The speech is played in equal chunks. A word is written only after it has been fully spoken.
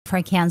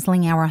for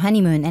canceling our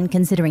honeymoon and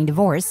considering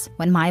divorce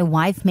when my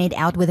wife made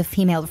out with a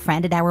female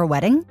friend at our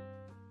wedding?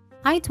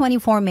 I,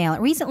 24 male,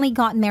 recently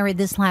got married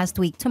this last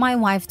week to my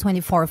wife,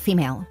 24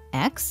 female.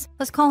 Ex?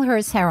 Let's call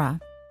her Sarah.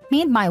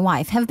 Me and my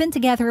wife have been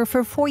together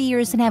for 4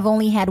 years and have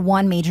only had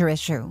one major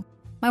issue.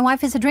 My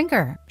wife is a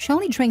drinker. She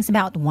only drinks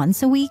about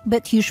once a week,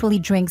 but usually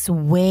drinks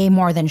way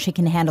more than she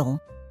can handle.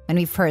 When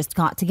we first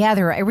got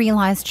together, I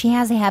realized she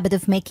has a habit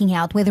of making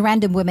out with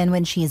random women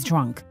when she is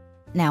drunk.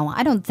 Now,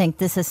 I don't think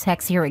this is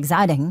sexy or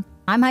exciting.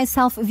 I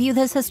myself view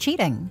this as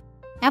cheating.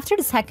 After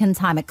the second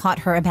time I caught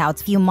her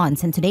about a few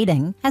months into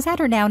dating, I sat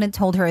her down and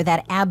told her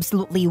that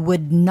absolutely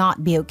would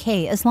not be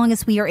okay as long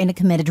as we are in a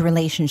committed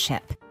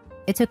relationship.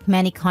 It took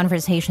many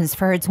conversations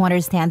for her to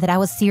understand that I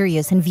was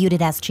serious and viewed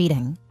it as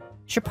cheating.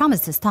 She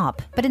promised to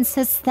stop, but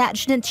insists that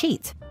she didn't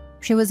cheat.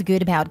 She was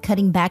good about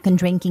cutting back on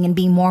drinking and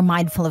being more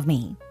mindful of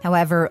me.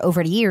 However,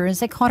 over the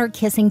years, I caught her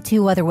kissing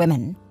 2 other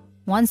women.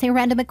 Once a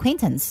random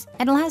acquaintance,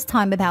 and the last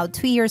time about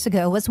 2 years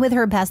ago was with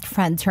her best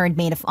friend turned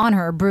maid of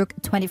honor, Brooke,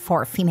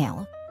 24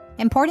 female.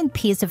 Important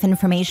piece of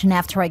information: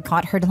 after I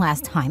caught her the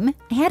last time,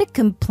 I had a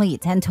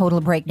complete and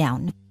total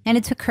breakdown. And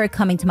it took her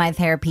coming to my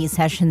therapy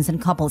sessions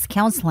and couples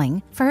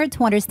counseling for her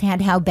to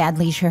understand how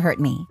badly she hurt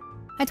me.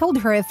 I told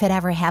her if it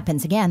ever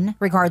happens again,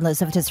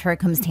 regardless of the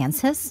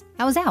circumstances,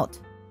 I was out.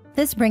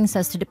 This brings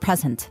us to the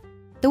present.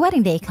 The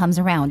wedding day comes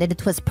around and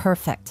it was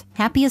perfect.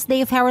 Happiest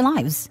day of our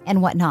lives,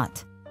 and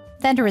whatnot.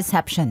 Then the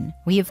reception.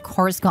 We of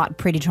course got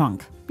pretty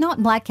drunk.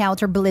 Not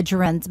blackout or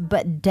belligerent,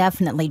 but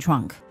definitely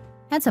drunk.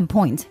 At some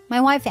point, my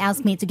wife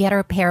asked me to get her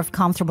a pair of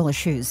comfortable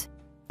shoes.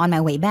 On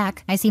my way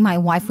back, I see my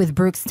wife with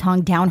Brooke's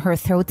tongue down her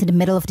throat to the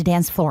middle of the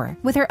dance floor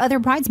with her other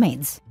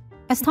bridesmaids.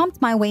 I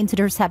stomped my way into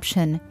the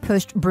reception,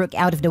 pushed Brooke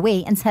out of the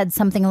way, and said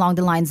something along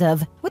the lines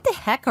of, "What the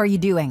heck are you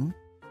doing?"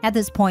 At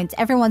this point,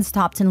 everyone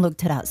stopped and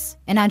looked at us,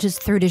 and I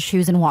just threw the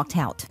shoes and walked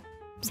out.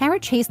 Sarah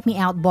chased me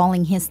out,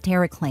 bawling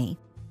hysterically.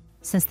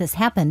 Since this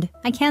happened,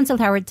 I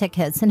canceled our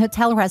tickets and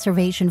hotel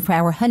reservation for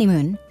our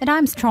honeymoon, and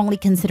I'm strongly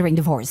considering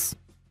divorce.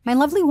 My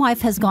lovely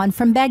wife has gone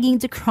from begging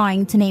to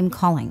crying to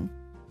name-calling.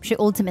 She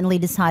ultimately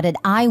decided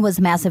I was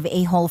a massive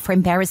a-hole for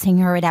embarrassing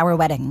her at our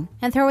wedding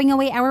and throwing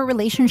away our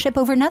relationship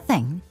over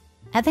nothing.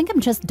 I think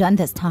I'm just done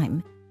this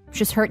time.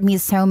 She's hurt me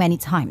so many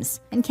times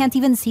and can't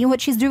even see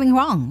what she's doing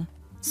wrong.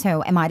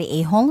 So, am I the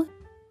a-hole?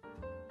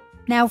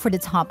 Now for the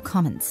top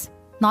comments.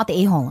 Not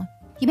the a-hole.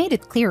 You made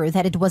it clear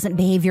that it wasn't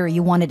behavior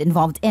you wanted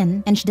involved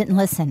in, and she didn't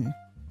listen.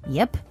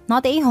 Yep,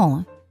 not the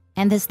a-hole.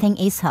 And this thing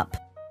ASAP.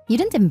 You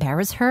didn't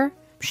embarrass her.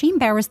 She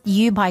embarrassed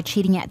you by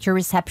cheating at your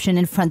reception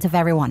in front of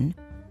everyone.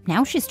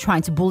 Now she's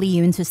trying to bully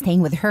you into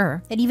staying with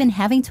her, and even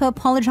having to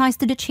apologize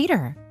to the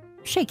cheater.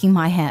 Shaking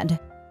my head.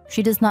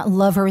 She does not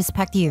love or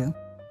respect you.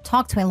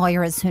 Talk to a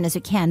lawyer as soon as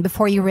you can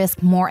before you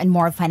risk more and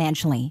more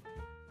financially.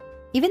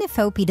 Even if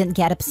OP didn't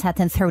get upset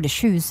and throw the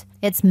shoes,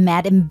 it's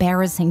mad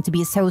embarrassing to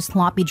be so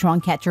sloppy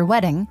drunk at your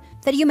wedding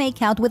that you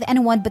make out with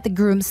anyone but the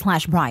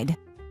groom/bride.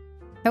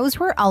 Those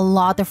were a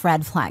lot of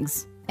red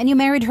flags, and you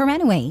married her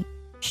anyway.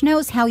 She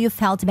knows how you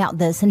felt about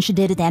this and she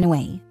did it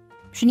anyway.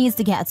 She needs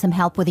to get some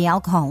help with the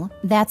alcohol.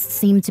 That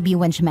seemed to be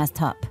when she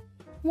messed up.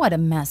 What a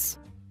mess.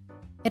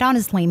 It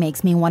honestly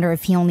makes me wonder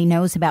if he only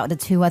knows about the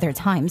 2 other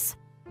times.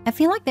 I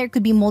feel like there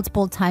could be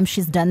multiple times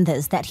she's done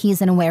this that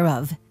he's unaware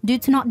of, due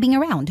to not being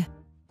around.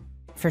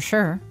 For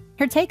sure,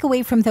 her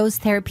takeaway from those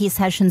therapy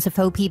sessions of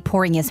OP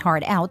pouring his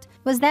heart out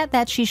was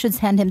that she should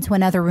send him to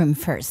another room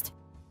first.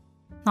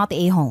 Not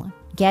the a-hole.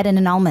 Get an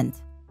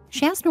annulment.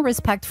 She has no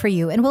respect for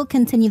you and will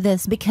continue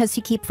this because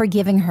you keep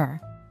forgiving her.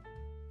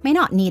 May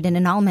not need an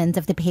annulment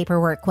if the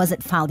paperwork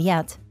wasn't filed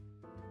yet.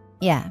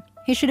 Yeah,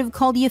 he should have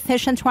called you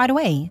efficient right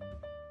away.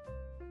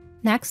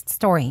 Next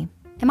story.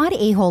 Am I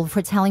the a-hole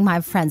for telling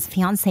my friend's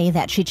fiancé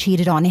that she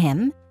cheated on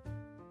him?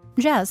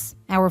 Jess,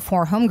 our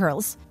 4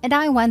 homegirls, and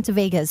I went to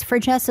Vegas for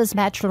Jess's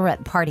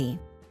bachelorette party.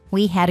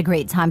 We had a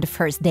great time the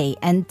first day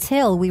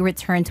until we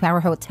returned to our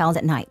hotel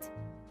at night.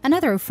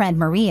 Another friend,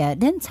 Maria,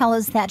 didn't tell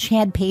us that she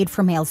had paid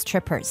for male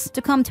strippers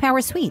to come to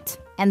our suite,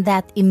 and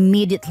that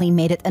immediately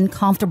made it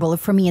uncomfortable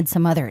for me and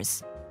some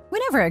others. We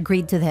never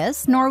agreed to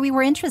this, nor we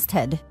were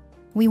interested.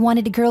 We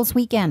wanted a girls'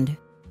 weekend.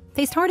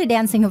 They started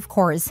dancing, of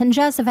course, and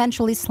Jess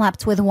eventually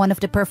slept with one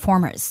of the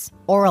performers,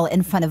 oral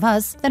in front of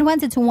us, then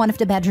went into one of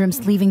the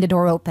bedrooms, leaving the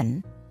door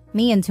open.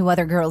 Me and 2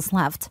 other girls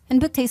left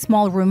and booked a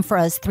small room for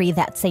us 3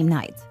 that same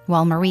night,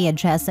 while Maria,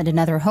 Jess, and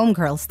another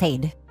homegirl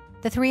stayed.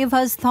 The 3 of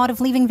us thought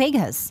of leaving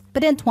Vegas,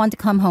 but didn't want to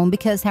come home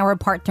because our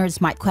partners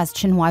might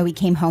question why we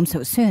came home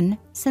so soon,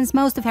 since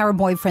most of our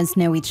boyfriends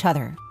know each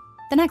other.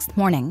 The next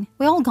morning,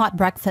 we all got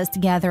breakfast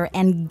together,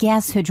 and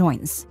guess who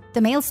joins?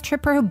 The male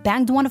stripper who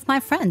banged one of my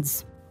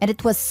friends. And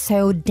it was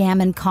so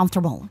damn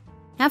uncomfortable.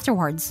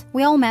 Afterwards,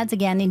 we all met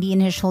again in the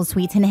initial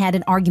suite and had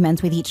an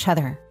argument with each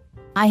other.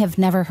 I have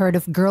never heard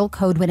of girl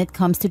code when it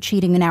comes to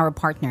cheating on our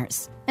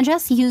partners, and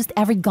just used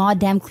every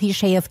goddamn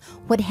cliche of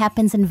what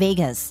happens in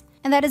Vegas,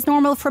 and that is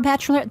normal for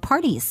bachelorette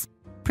parties.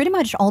 Pretty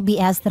much all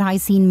BS that I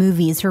see in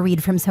movies or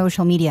read from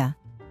social media.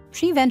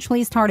 She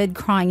eventually started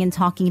crying and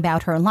talking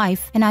about her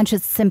life, and I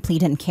just simply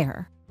didn't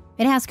care.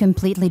 It has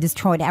completely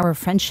destroyed our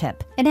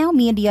friendship, and now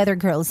me and the other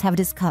girls have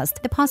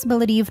discussed the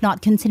possibility of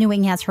not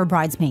continuing as her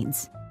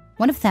bridesmaids.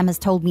 One of them has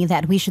told me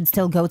that we should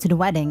still go to the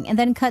wedding and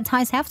then cut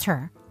ties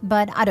after,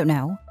 but I don't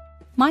know.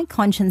 My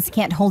conscience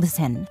can't hold us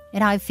in,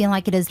 and I feel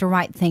like it is the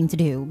right thing to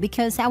do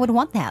because I would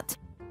want that.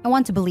 I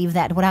want to believe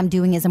that what I'm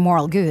doing is a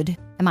moral good.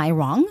 Am I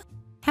wrong?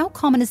 How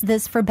common is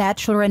this for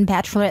bachelor and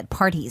bachelorette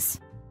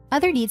parties?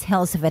 Other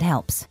details if it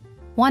helps.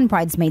 One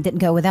bridesmaid didn't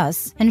go with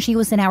us, and she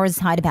was on our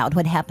side about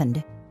what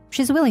happened.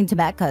 She's willing to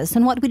back us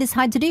on what we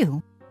decide to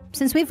do.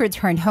 Since we've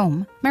returned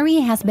home, Maria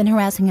has been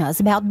harassing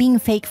us about being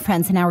fake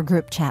friends in our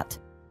group chat.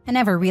 I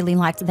never really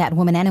liked that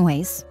woman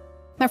anyways.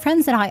 My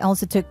friends and I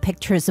also took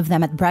pictures of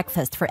them at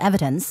breakfast for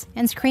evidence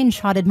and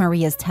screenshotted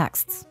Maria's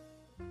texts.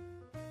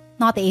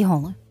 Not the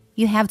a-hole.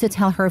 You have to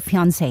tell her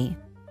fiancé.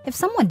 If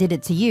someone did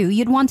it to you,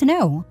 you'd want to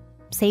know.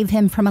 Save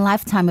him from a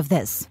lifetime of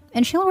this.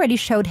 And she already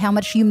showed how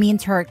much you mean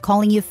to her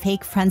calling you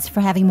fake friends for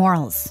having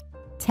morals.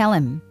 Tell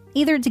him,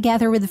 either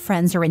together with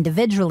friends or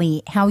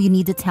individually, how you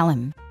need to tell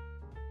him.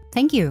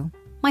 Thank you.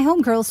 My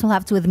homegirls who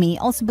left with me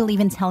also believe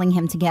in telling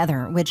him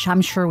together, which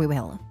I'm sure we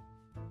will.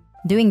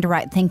 Doing the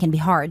right thing can be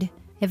hard.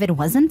 If it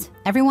wasn't,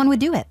 everyone would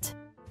do it.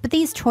 But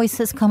these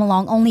choices come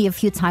along only a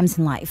few times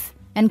in life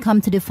and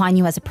come to define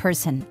you as a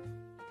person.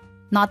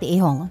 Not the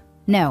a-hole.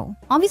 No,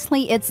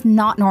 obviously it's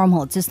not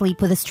normal to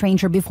sleep with a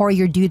stranger before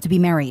you're due to be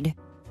married.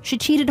 She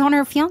cheated on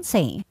her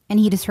fiancé, and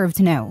he deserved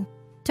to know.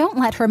 Don't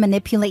let her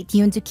manipulate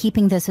you into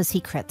keeping this a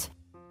secret.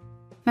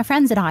 My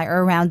friends and I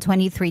are around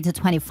 23 to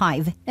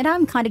 25, and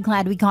I'm kinda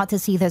glad we got to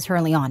see this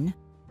early on.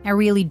 I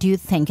really do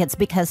think it's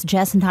because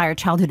Jess and I are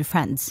childhood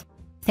friends.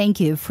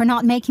 Thank you for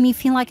not making me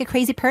feel like a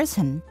crazy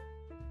person.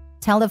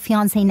 Tell the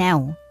fiancé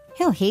now.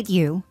 He'll hate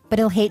you, but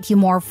he'll hate you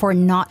more for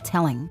not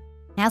telling.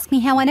 Ask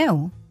me how I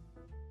know.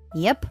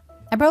 Yep,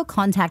 I broke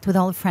contact with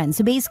all friends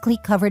who basically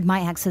covered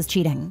my ex's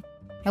cheating.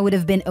 I would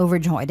have been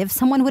overjoyed if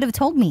someone would have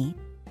told me.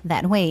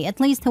 That way,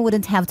 at least I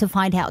wouldn't have to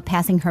find out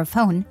passing her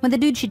phone when the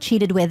dude she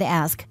cheated with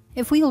asked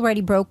if we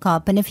already broke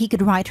up and if he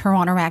could write her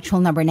on her actual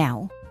number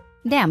now.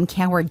 Damn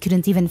coward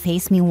couldn't even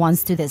face me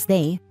once to this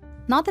day.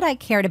 Not that I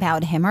cared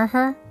about him or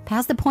her,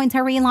 past the point I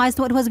realized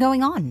what was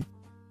going on.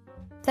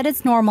 That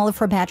it's normal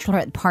for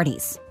bachelorette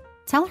parties.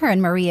 Tell her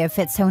and Maria if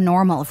it's so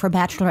normal for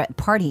bachelorette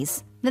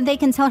parties, then they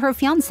can tell her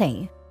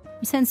fiancé.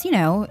 Since, you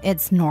know,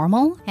 it's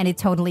normal and he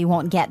totally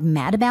won't get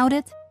mad about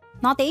it.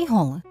 Not the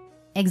a-hole.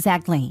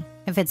 Exactly.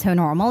 If it's so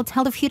normal,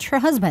 tell the future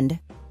husband.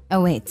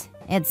 Oh wait,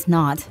 it's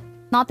not.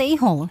 Not the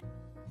a-hole.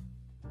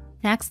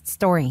 Next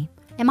story.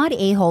 Am I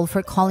the a-hole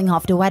for calling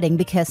off the wedding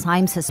because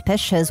I'm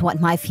suspicious what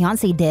my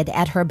fiancé did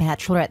at her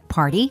bachelorette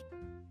party?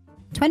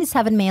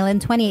 27 male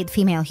and 28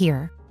 female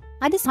here.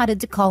 I decided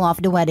to call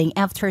off the wedding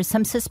after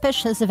some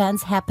suspicious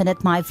events happened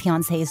at my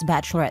fiancé's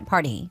bachelorette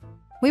party.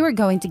 We were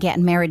going to get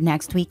married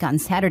next week on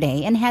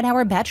Saturday and had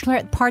our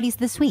bachelorette parties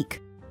this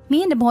week.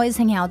 Me and the boys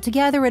hang out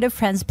together at a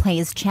friend's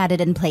place, chatted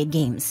and played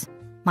games.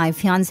 My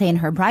fiancé and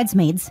her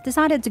bridesmaids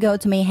decided to go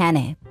to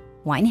Meyhane.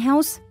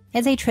 Winehouse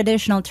is a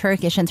traditional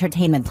Turkish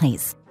entertainment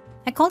place.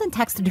 I called and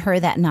texted her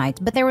that night,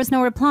 but there was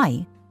no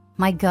reply.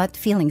 My gut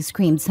feeling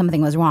screamed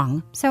something was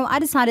wrong, so I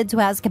decided to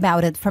ask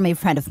about it from a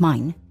friend of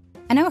mine.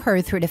 I know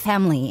her through the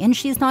family, and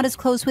she's not as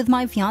close with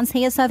my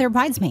fiancé as other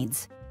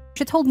bridesmaids.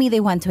 She told me they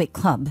went to a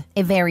club,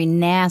 a very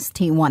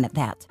nasty one at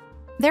that.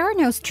 There are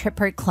no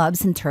stripper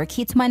clubs in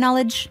Turkey to my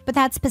knowledge, but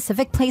that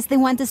specific place they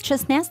went is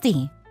just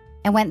nasty.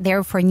 I went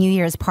there for a New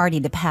Year's party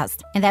the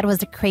past, and that was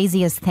the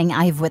craziest thing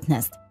I've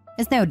witnessed.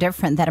 It's no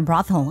different than a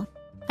brothel.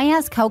 I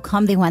asked how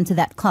come they went to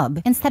that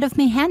club instead of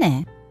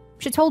Meyhane.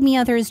 She told me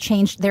others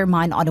changed their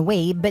mind on the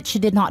way, but she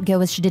did not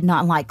go as she did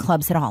not like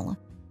clubs at all.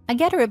 I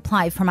get a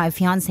reply from my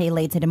fiancé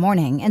late in the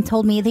morning and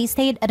told me they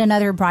stayed at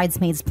another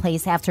bridesmaid's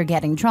place after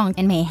getting drunk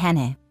in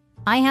Meyhane.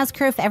 I asked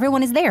her if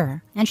everyone is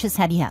there, and she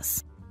said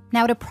yes.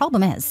 Now the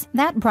problem is,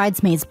 that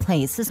bridesmaid's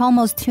place is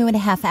almost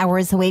 2.5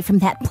 hours away from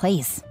that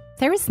place.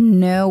 There is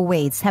no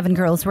way 7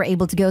 girls were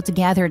able to go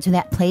together to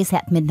that place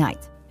at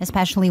midnight,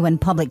 especially when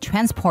public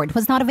transport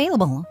was not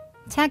available.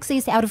 Taxi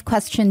is out of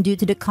question due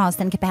to the cost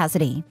and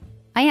capacity.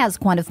 I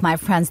asked one of my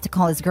friends to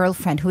call his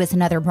girlfriend who is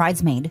another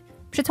bridesmaid.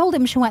 She told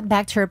him she went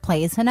back to her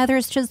place and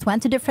others just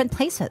went to different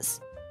places.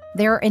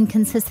 There are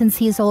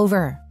inconsistencies all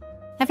over.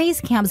 I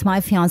facecammed my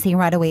fiancé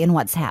right away in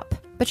WhatsApp,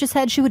 but she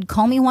said she would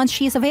call me once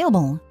she is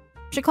available.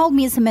 She called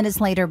me some minutes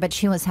later, but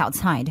she was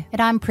outside,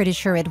 and I'm pretty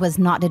sure it was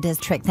not the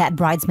district that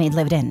bridesmaid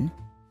lived in.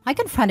 I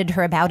confronted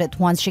her about it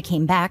once she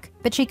came back,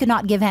 but she could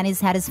not give any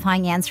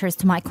satisfying answers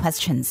to my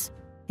questions.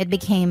 It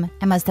became,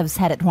 I must have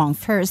said it wrong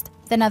first,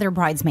 than other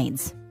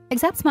bridesmaids.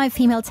 Except my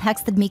female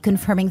texted me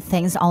confirming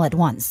things all at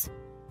once.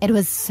 It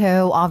was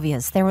so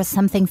obvious there was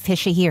something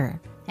fishy here,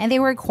 and they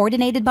were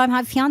coordinated by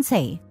my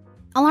fiancé.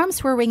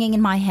 Alarms were ringing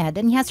in my head,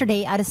 and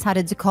yesterday I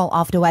decided to call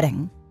off the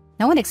wedding.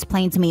 No one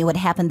explained to me what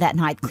happened that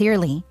night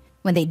clearly.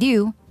 When they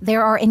do,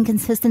 there are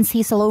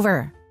inconsistencies all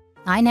over.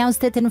 I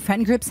announced it in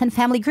friend groups and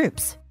family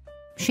groups.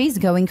 She's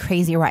going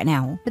crazy right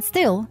now, but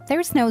still,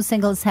 there's no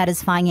single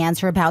satisfying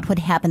answer about what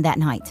happened that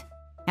night.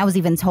 I was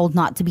even told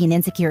not to be an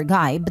insecure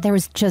guy, but there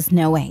was just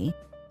no way.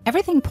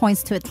 Everything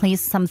points to at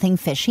least something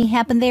fishy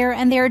happened there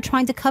and they're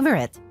trying to cover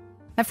it.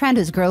 A friend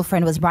whose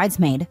girlfriend was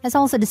bridesmaid has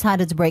also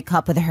decided to break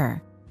up with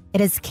her.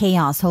 It is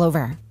chaos all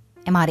over.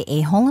 Am I the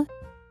a-hole?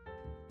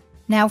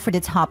 Now for the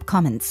top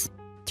comments.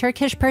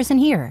 Turkish person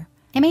here.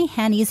 A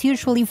is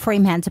usually for a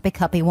man to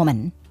pick up a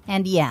woman.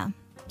 And yeah,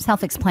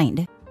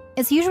 self-explained.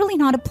 It's usually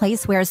not a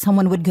place where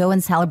someone would go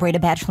and celebrate a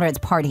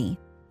bachelorette party.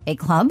 A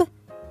club?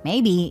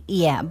 Maybe,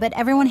 yeah, but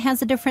everyone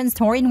has a different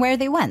story in where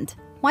they went.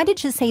 Why did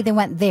she say they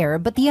went there,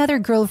 but the other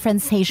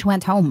girlfriends say she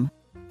went home?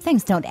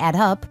 Things don't add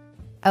up.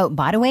 Oh,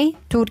 by the way,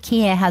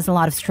 Turkey has a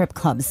lot of strip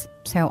clubs,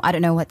 so I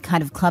don't know what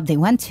kind of club they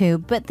went to,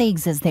 but they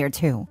exist there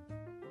too.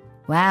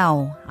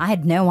 Wow, I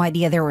had no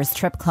idea there were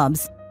strip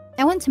clubs.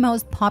 I went to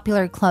most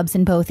popular clubs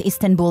in both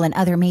Istanbul and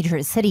other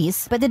major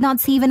cities, but did not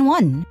see even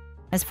one.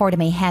 As for the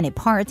meyhane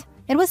part,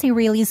 it was a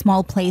really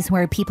small place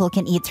where people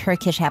can eat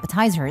Turkish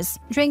appetizers,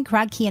 drink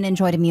raki and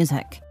enjoy the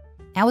music.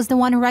 I was the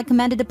one who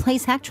recommended the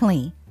place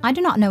actually. I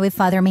do not know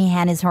if other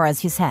meyhanes are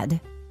as you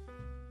said.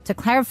 To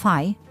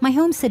clarify, my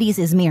home city is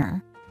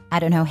Izmir. I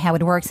don't know how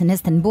it works in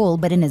Istanbul,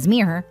 but in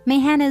Izmir,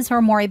 meyhanes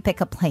are more a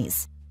pickup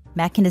place.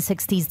 Back in the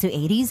 60s to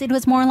 80s, it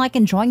was more like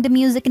enjoying the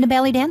music and the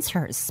belly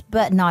dancers,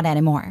 but not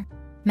anymore.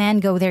 Men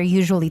go there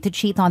usually to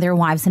cheat on their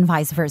wives and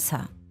vice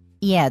versa.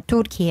 Yeah,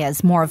 Turkey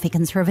is more of a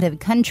conservative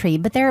country,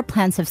 but there are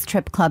plenty of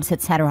strip clubs,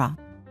 etc.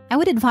 I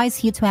would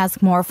advise you to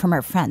ask more from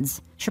her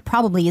friends. She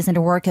probably isn't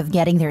a work of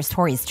getting their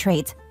stories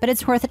straight, but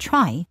it's worth a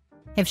try.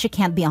 If she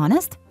can't be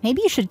honest,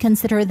 maybe you should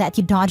consider that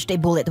you dodged a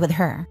bullet with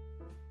her.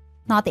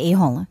 Not the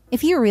a-hole.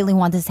 If you really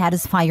want to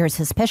satisfy your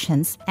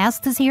suspicions,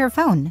 ask to see her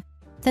phone.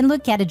 Then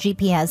look at a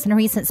GPS and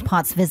recent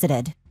spots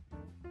visited.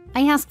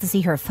 I asked to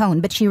see her phone,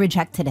 but she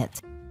rejected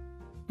it.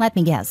 Let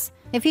me guess,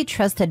 if you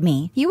trusted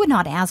me, you would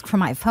not ask for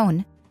my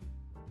phone.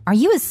 Are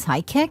you a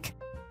psychic?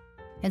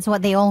 It's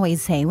what they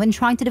always say when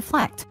trying to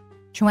deflect.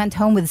 She went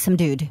home with some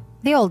dude.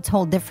 They all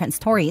told different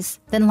stories,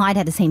 then lied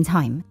at the same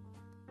time.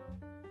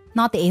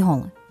 Not the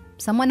a-hole.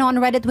 Someone on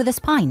Reddit with a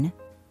spine.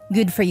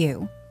 Good for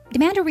you.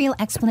 Demand a real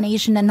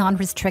explanation and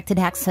non-restricted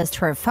access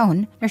to her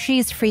phone, or she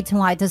is free to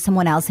lie to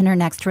someone else in her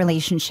next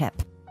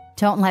relationship.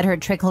 Don't let her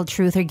trickle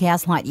truth or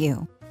gaslight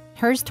you.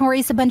 Her story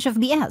is a bunch of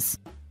BS.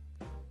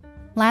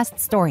 Last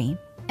story.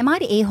 Am I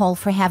the a-hole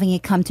for having a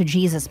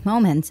come-to-Jesus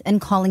moment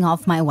and calling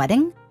off my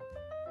wedding?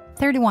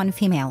 31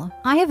 female.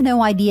 I have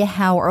no idea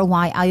how or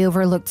why I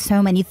overlooked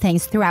so many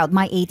things throughout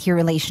my 8-year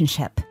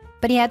relationship.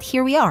 But yet,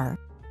 here we are.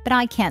 But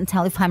I can't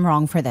tell if I'm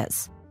wrong for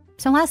this.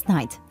 So last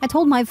night, I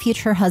told my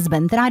future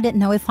husband that I didn't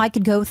know if I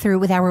could go through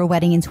with our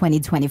wedding in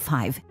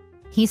 2025.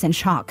 He's in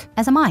shock,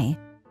 as am I.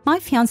 My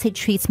fiancé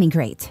treats me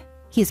great.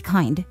 He's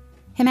kind.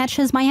 He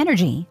matches my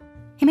energy.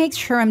 He makes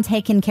sure I'm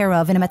taken care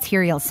of in a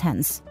material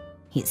sense.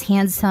 He's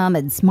handsome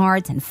and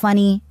smart and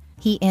funny.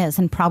 He is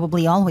and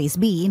probably always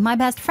be my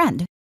best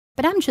friend.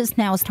 But I'm just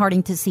now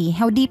starting to see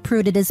how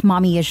deep-rooted his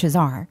mommy issues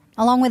are,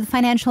 along with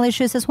financial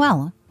issues as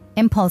well.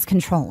 Impulse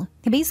control.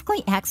 He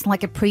basically acts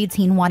like a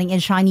preteen wanting a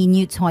shiny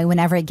new toy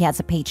whenever it gets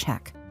a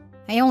paycheck.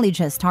 I only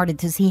just started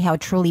to see how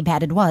truly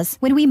bad it was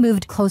when we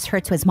moved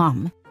closer to his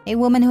mom, a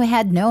woman who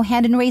had no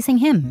hand in raising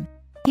him.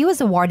 He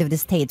was a ward of the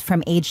state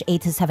from age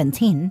 8 to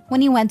 17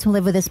 when he went to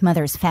live with his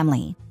mother's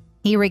family.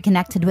 He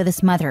reconnected with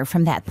his mother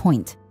from that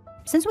point.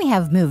 Since we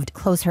have moved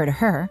closer to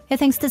her, he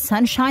thinks the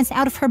sun shines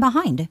out of her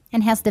behind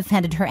and has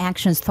defended her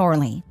actions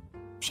thoroughly.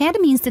 She had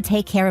the means to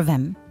take care of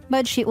him,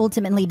 but she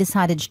ultimately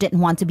decided she didn't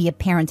want to be a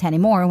parent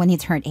anymore when he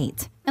turned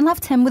 8, and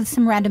left him with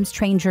some random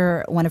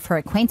stranger, one of her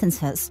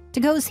acquaintances,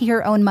 to go see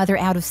her own mother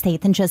out of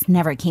state and just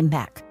never came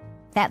back.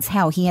 That's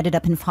how he ended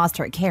up in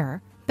foster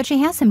care, but she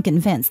has him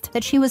convinced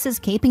that she was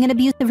escaping an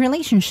abusive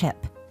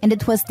relationship, and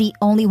it was the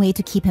only way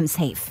to keep him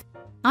safe.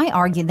 I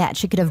argued that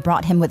she could have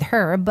brought him with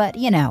her, but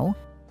you know.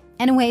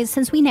 Anyways,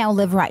 since we now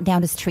live right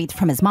down the street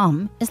from his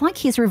mom, it's like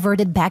he's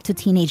reverted back to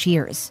teenage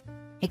years.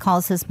 He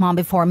calls his mom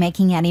before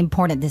making any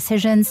important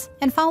decisions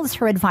and follows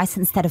her advice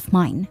instead of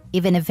mine,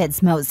 even if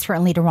it's most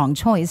certainly the wrong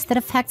choice that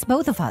affects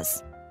both of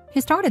us.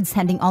 He started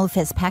sending all of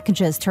his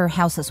packages to her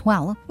house as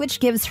well, which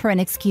gives her an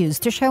excuse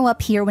to show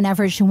up here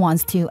whenever she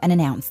wants to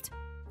unannounced.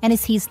 And he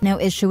sees no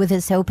issue with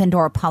his open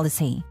door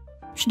policy.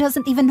 She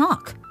doesn't even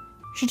knock.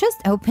 She just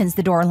opens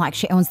the door like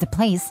she owns the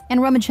place and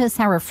rummages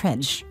our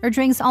fridge or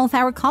drinks all of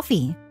our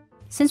coffee.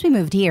 Since we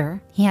moved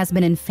here, he has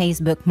been in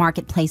Facebook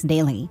Marketplace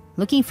daily,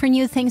 looking for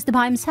new things to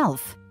buy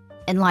himself.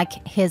 And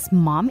like, his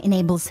mom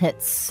enables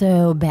it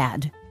so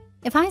bad.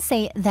 If I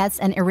say that's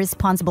an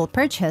irresponsible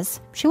purchase,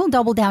 she will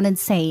double down and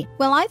say,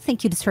 well, I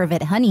think you deserve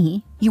it,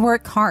 honey. You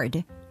work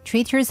hard.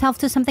 Treat yourself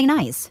to something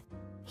nice.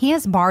 He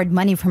has borrowed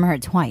money from her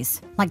twice,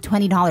 like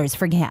 $20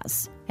 for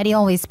gas, and he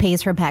always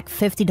pays her back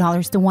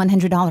 $50 to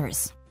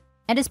 $100.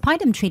 And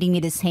despite him treating me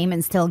the same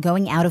and still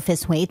going out of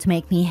his way to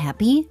make me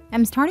happy,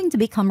 I'm starting to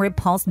become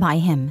repulsed by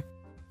him.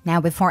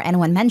 Now, before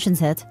anyone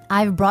mentions it,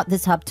 I've brought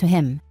this up to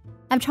him.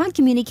 I've tried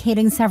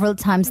communicating several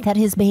times that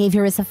his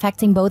behavior is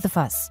affecting both of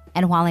us,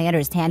 and while I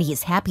understand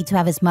he's happy to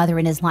have his mother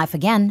in his life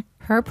again,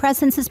 her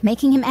presence is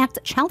making him act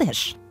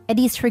childish, and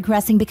he's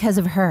regressing because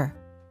of her.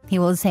 He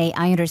will say,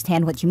 I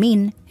understand what you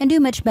mean, and do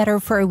much better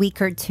for a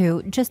week or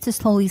two just to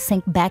slowly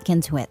sink back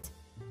into it.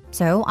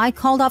 So I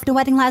called off the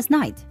wedding last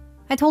night.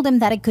 I told him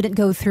that I couldn't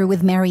go through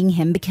with marrying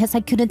him because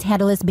I couldn't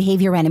handle his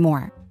behavior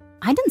anymore.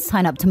 I didn't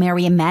sign up to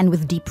marry a man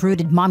with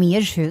deep-rooted mommy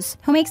issues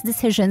who makes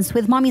decisions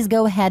with mommy's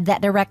go-ahead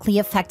that directly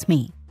affect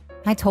me.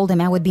 I told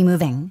him I would be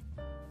moving.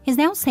 He's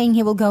now saying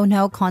he will go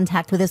no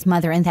contact with his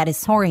mother and that is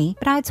sorry,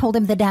 but I told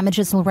him the damage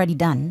is already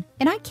done,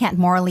 and I can't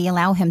morally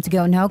allow him to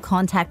go no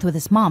contact with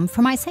his mom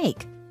for my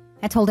sake.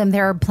 I told him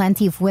there are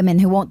plenty of women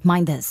who won't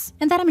mind this,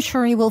 and that I'm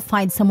sure he will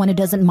find someone who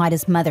doesn't mind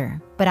his mother.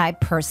 But I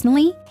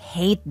personally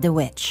hate the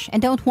witch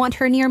and don't want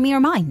her near me or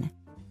mine.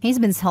 He's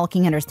been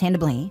sulking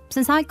understandably,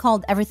 since I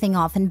called everything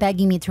off and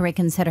begging me to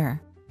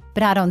reconsider.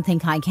 But I don't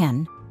think I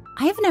can.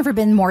 I have never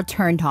been more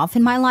turned off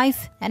in my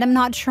life, and I'm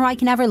not sure I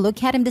can ever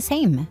look at him the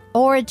same,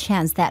 or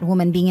chance that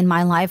woman being in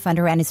my life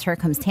under any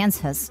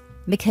circumstances,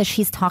 because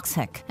she's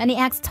toxic, and he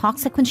acts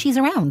toxic when she's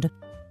around.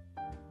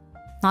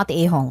 Not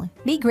the a-hole.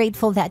 Be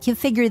grateful that you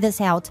figured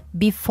this out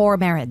before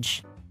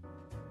marriage.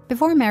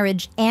 Before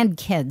marriage and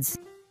kids.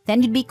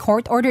 Then you'd be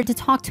court-ordered to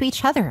talk to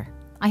each other.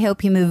 I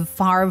hope you move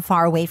far,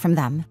 far away from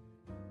them.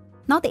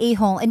 Not the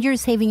a-hole, and you're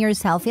saving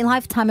yourself a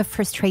lifetime of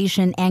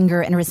frustration,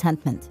 anger, and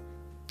resentment.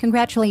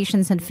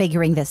 Congratulations on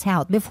figuring this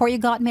out before you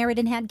got married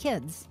and had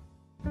kids.